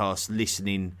podcast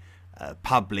listening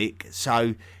public.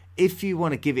 So if you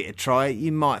want to give it a try,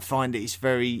 you might find it's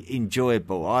very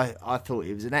enjoyable. I thought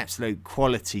it was an absolute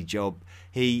quality job.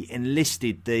 He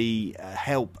enlisted the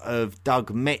help of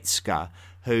Doug Metzger,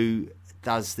 who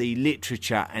does the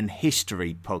Literature and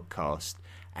History podcast.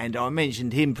 And I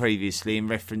mentioned him previously in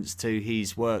reference to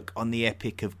his work on the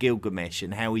Epic of Gilgamesh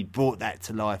and how he brought that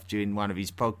to life during one of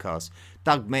his podcasts.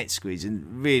 Doug Metzger is a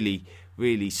really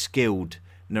skilled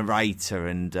narrator,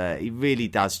 and he really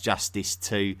does justice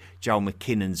to Joel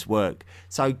McKinnon's work.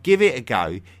 So give it a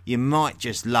go. You might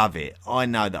just love it. I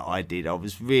know that I did. I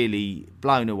was really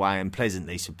blown away and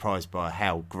pleasantly surprised by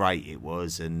how great it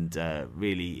was, and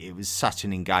really it was such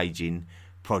an engaging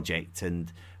project.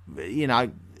 And you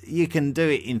know, you can do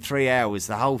it in 3 hours,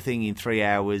 the whole thing in 3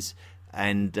 hours,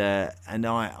 and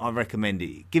I recommend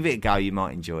it. Give it a go. You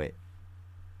might enjoy it.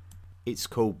 It's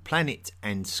called Planet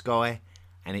and Sky,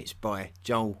 and it's by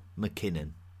Joel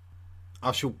McKinnon.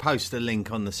 I shall post a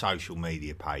link on the social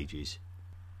media pages.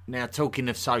 Now, talking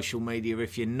of social media,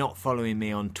 if you're not following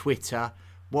me on Twitter,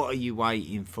 what are you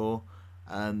waiting for?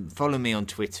 Follow me on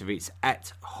Twitter. It's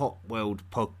at Hot World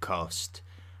Podcast.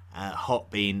 Hot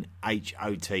being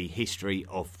H-O-T, History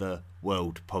of the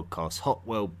World Podcast. Hot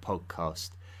World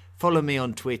Podcast. Follow me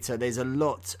on Twitter. There's a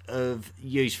lot of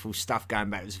useful stuff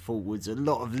going backwards and forwards, a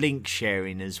lot of link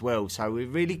sharing as well. So we're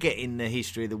really getting the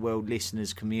History of the World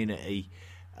listeners community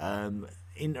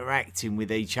interacting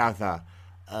with each other,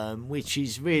 which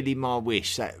is really my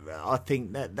wish. That I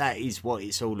think that is what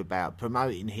it's all about,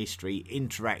 promoting history,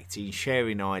 interacting,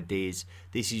 sharing ideas.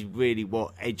 This is really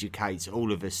what educates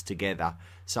all of us together.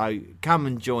 So come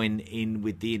and join in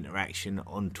with the interaction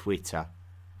on Twitter.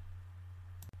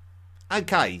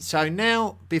 Okay, so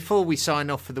now, before we sign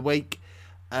off for the week,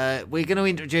 we're going to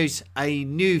introduce a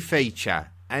new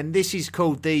feature, and this is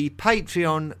called the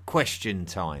Patreon Question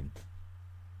Time.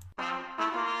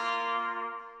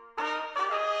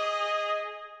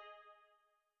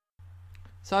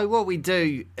 So what we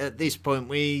do at this point,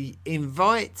 we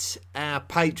invite our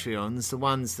Patreons, the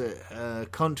ones that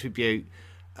contribute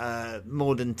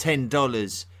more than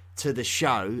 $10 to the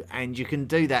show, and you can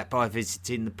do that by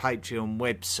visiting the Patreon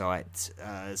website,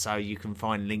 so you can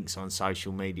find links on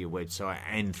social media website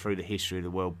and through the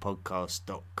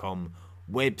historyoftheworldpodcast.com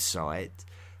website.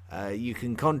 You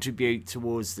can contribute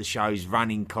towards the show's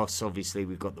running costs. Obviously,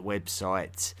 we've got the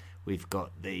website, we've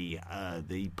got the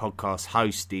podcast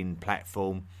hosting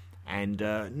platform, and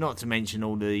not to mention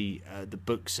all the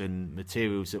books and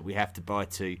materials that we have to buy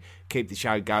to keep the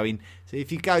show going. So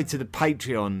if you go to the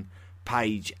Patreon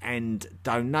page and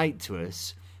donate to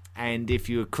us, and if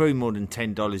you accrue more than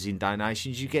 $10 in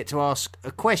donations, you get to ask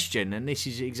a question, and this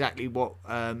is exactly what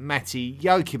Matti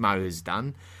Jokimo has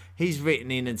done. He's written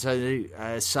in and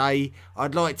say,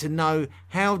 I'd like to know,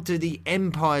 how do the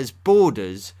empire's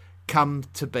borders come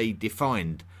to be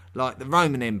defined? Like the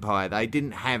Roman Empire, they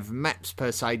didn't have maps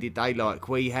per se, did they, like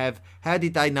we have? How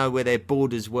did they know where their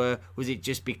borders were? Was it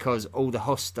just because all the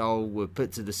hostile were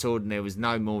put to the sword and there was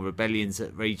no more rebellions,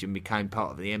 that region became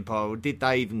part of the empire? Or did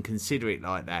they even consider it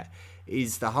like that?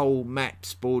 Is the whole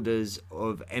maps, borders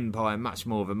of empire much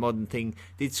more of a modern thing?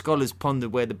 Did scholars ponder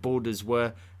where the borders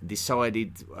were and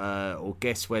decided or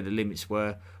guess where the limits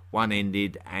were? One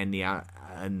ended and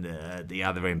the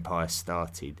other empire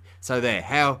started. So there,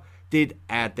 how did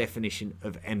our definition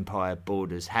of empire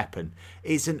borders happen?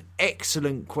 It's an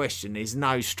excellent question. There's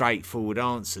no straightforward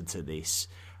answer to this,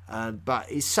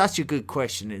 but it's such a good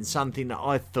question, and something that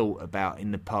I've thought about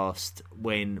in the past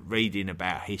when reading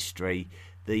about history,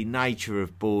 the nature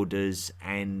of borders,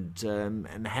 and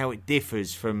how it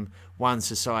differs from one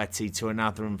society to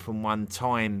another and from one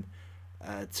time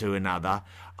to another.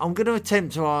 I'm going to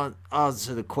attempt to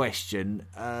answer the question.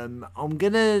 I'm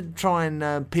going to try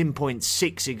and pinpoint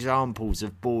 6 examples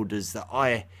of borders that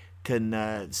I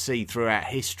can see throughout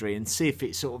history, and see if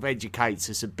it sort of educates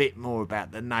us a bit more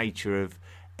about the nature of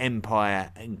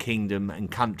empire and kingdom and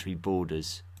country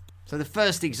borders. So the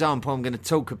first example I'm going to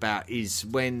talk about is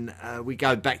when we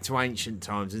go back to ancient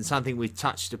times, and something we've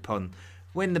touched upon.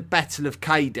 When the Battle of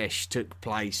Kadesh took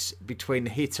place between the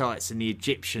Hittites and the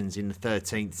Egyptians in the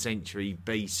 13th century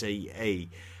BCE,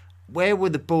 where were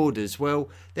the borders? Well,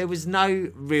 there was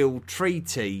no real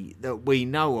treaty that we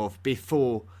know of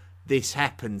before this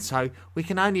happened, so we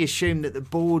can only assume that the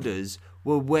borders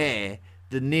were where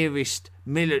the nearest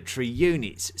military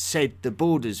units said the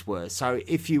borders were. So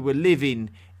if you were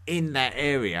living in that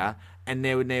area and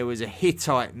there was a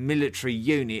Hittite military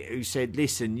unit who said,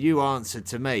 listen, you answer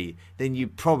to me, then you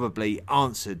probably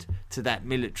answered to that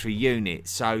military unit.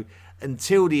 So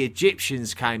until the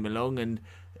Egyptians came along and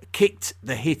kicked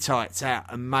the Hittites out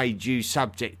and made you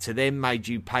subject to them, made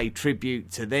you pay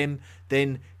tribute to them,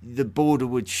 then the border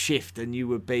would shift and you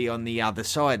would be on the other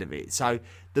side of it. So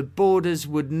the borders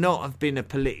would not have been a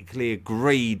politically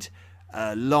agreed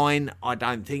line, I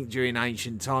don't think, during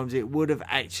ancient times. It would have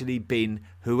actually been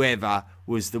whoever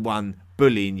was the one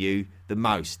bullying you the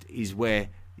most is where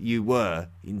you were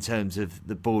in terms of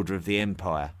the border of the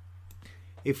empire.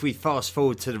 If we fast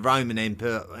forward to the Roman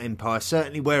Empire,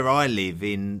 certainly where I live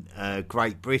in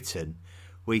Great Britain,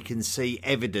 we can see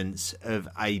evidence of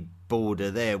a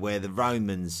border there where the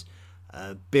Romans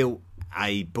built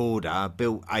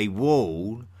a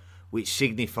wall which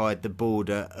signified the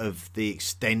border of the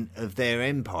extent of their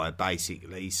empire,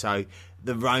 basically. So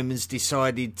the Romans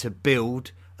decided to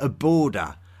build a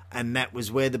border, and that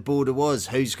was where the border was.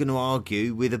 Who's going to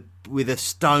argue with a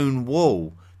stone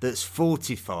wall that's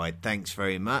fortified? Thanks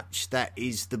very much. That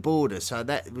is the border. So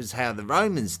that was how the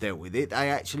Romans dealt with it. They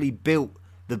actually built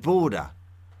the border.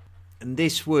 And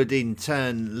this would in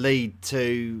turn lead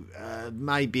to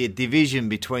maybe a division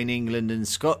between England and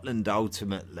Scotland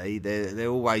ultimately. There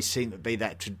always seemed to be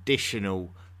that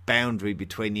traditional boundary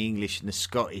between the English and the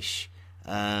Scottish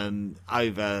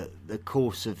over the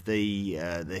course of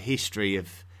the history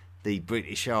of the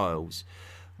British Isles.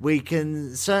 We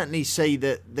can certainly see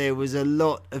that there was a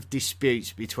lot of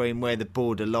disputes between where the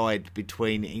border lied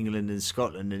between England and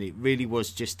Scotland, and it really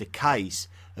was just a case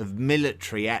of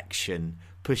military action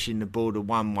pushing the border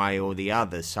one way or the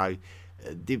other. So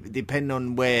depending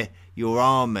on where your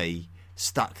army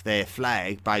stuck their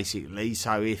flag, basically.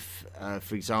 So if,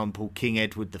 for example, King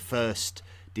Edward I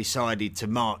decided to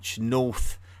march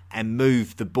north and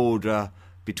move the border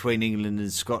between England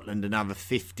and Scotland another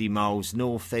 50 miles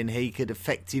north, then he could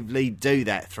effectively do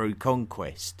that through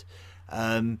conquest.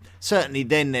 Certainly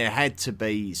then there had to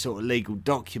be sort of legal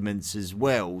documents as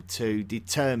well to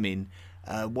determine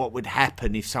what would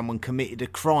happen if someone committed a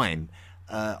crime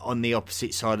on the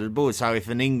opposite side of the border. So if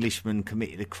an Englishman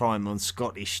committed a crime on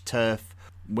Scottish turf,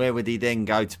 where would he then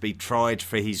go to be tried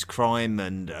for his crime,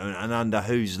 and under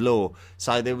whose law?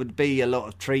 So there would be a lot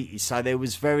of treaties. So there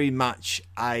was very much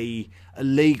a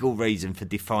legal reason for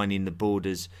defining the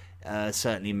borders,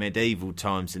 certainly in medieval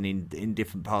times and in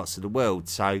different parts of the world.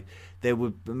 So there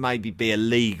would maybe be a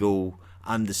legal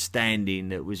understanding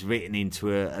that was written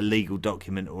into a legal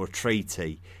document or a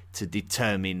treaty to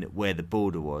determine where the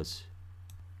border was.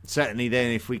 certainly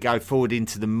then if we go forward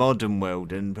into the modern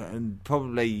world and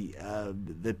probably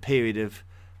the period of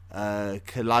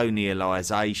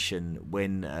colonialisation,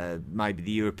 when maybe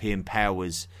the European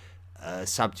powers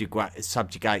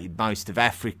subjugated most of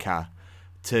Africa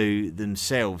to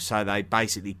themselves, so they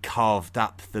basically carved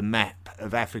up the map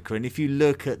of Africa. And if you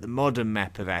look at the modern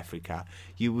map of Africa,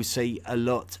 you will see a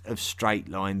lot of straight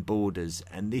line borders,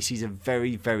 and this is a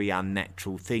very, very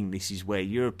unnatural thing. This is where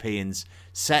Europeans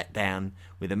sat down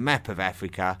with a map of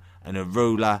Africa and a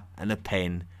ruler and a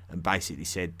pen and basically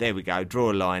said, there we go,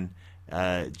 draw a line.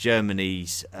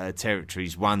 Germany's territory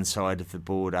is one side of the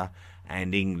border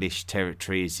and English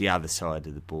territory is the other side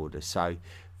of the border. So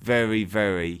very,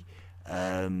 very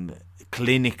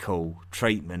clinical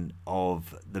treatment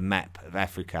of the map of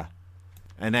Africa.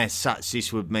 And as such,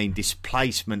 this would mean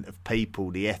displacement of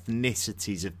people, the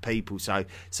ethnicities of people. So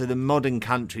the modern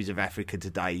countries of Africa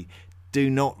today do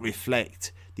not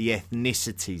reflect the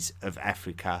ethnicities of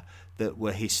Africa that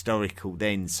were historical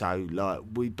then. So like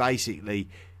we basically,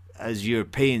 as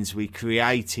Europeans, we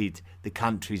created the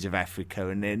countries of Africa,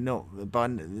 and they're not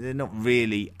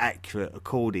really accurate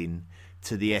according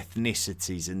to the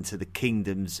ethnicities and to the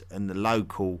kingdoms and the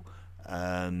local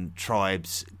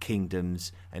tribes,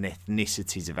 kingdoms and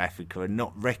ethnicities of Africa are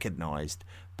not recognised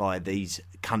by these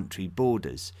country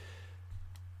borders.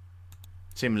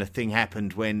 Similar thing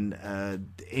happened when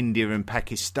India and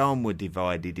Pakistan were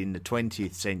divided in the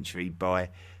 20th century by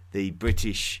the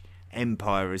British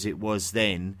Empire as it was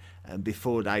then.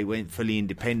 Before they went fully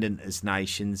independent as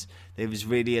nations, there was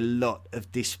really a lot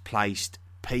of displaced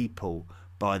people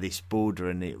by this border,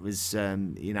 and it was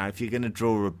if you're going to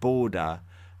draw a border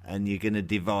and you're going to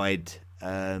divide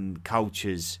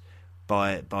cultures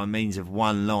by means of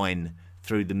one line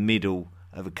through the middle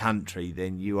of a country,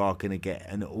 then you are going to get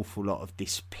an awful lot of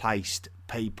displaced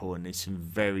people, and there's some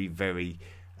very, very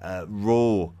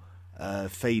raw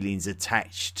feelings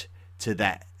attached to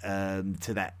that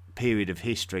period of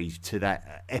history, to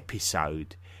that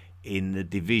episode in the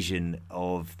division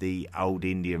of the old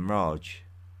Indian Raj.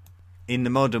 In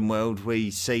the modern world, we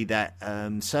see that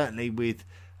certainly with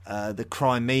the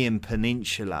Crimean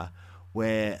Peninsula,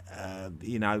 where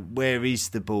where is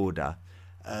the border?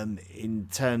 In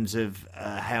terms of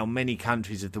how many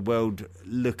countries of the world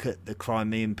look at the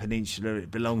Crimean Peninsula,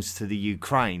 it belongs to the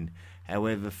Ukraine.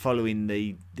 However, following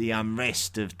the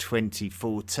unrest of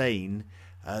 2014,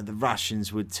 the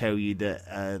Russians would tell you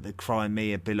that the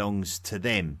Crimea belongs to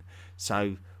them.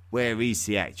 So where is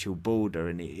the actual border?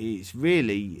 And it's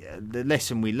really, the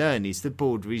lesson we learn is the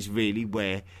border is really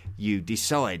where you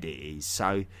decide it is.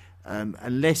 So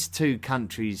unless two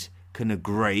countries can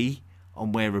agree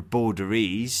on where a border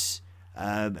is,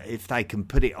 if they can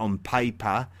put it on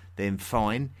paper, then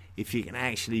fine. If you can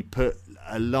actually put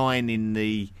a line in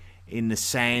the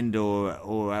sand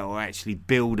or actually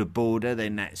build a border,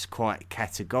 then that's quite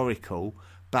categorical.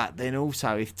 But then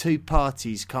also, if two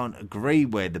parties can't agree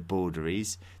where the border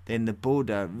is, then the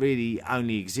border really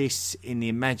only exists in the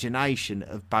imagination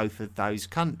of both of those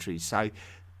countries. So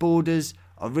borders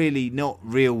are really not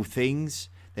real things.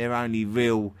 They're only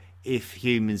real if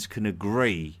humans can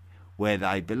agree where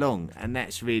they belong. And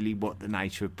that's really what the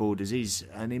nature of borders is.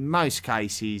 And in most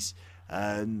cases,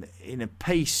 in a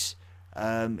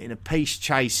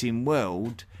peace-chasing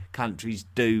world, countries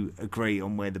do agree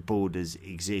on where the borders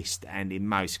exist, and in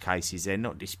most cases they're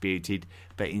not disputed,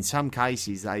 but in some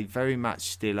cases they very much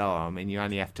still are. I mean, you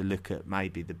only have to look at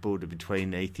maybe the border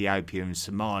between Ethiopia and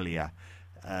Somalia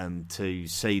to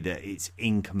see that it's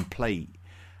incomplete.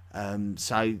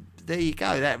 So there you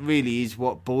go. That really is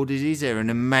what borders is. They're an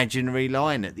imaginary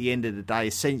line. At the end of the day,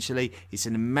 essentially, it's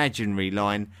an imaginary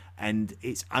line, and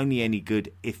it's only any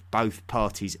good if both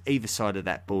parties, either side of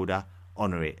that border,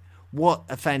 honour it. What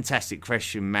a fantastic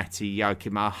question, Matty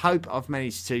Joachim. I hope I've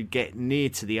managed to get near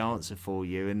to the answer for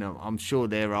you, and I'm sure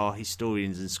there are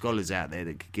historians and scholars out there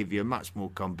that could give you a much more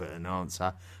competent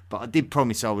answer. But I did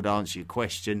promise I would answer your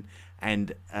question,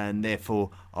 and therefore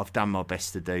I've done my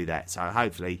best to do that. So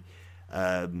hopefully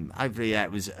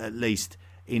that was at least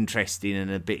interesting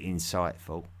and a bit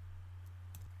insightful.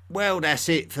 Well, that's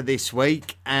it for this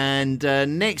week, and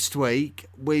next week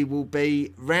we will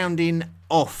be rounding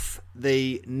off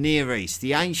the Near East,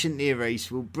 the ancient Near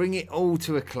East. We'll bring it all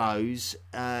to a close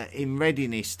in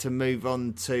readiness to move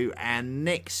on to our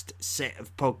next set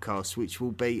of podcasts, which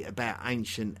will be about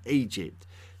ancient Egypt.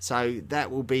 So that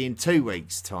will be in 2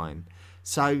 weeks' time.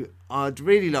 So I'd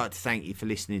really like to thank you for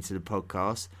listening to the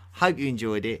podcast. Hope you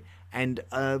enjoyed it, and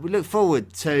we look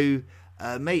forward to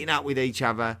meeting up with each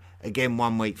other again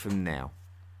 1 week from now.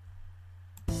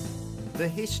 The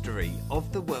History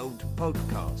of the World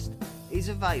podcast is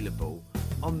available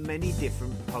on many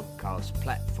different podcast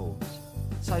platforms.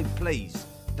 So please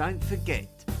don't forget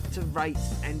to rate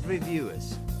and review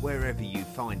us wherever you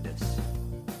find us.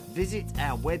 Visit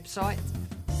our website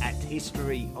at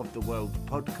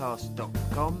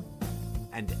historyoftheworldpodcast.com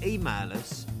and email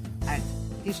us at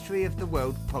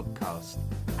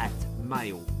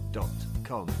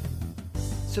historyoftheworldpodcast@mail.com.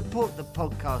 Support the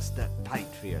podcast at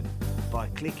Patreon by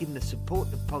clicking the Support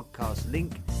the Podcast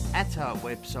link at our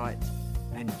website,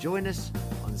 and join us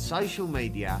on social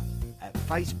media at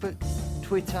Facebook,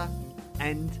 Twitter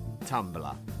and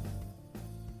Tumblr.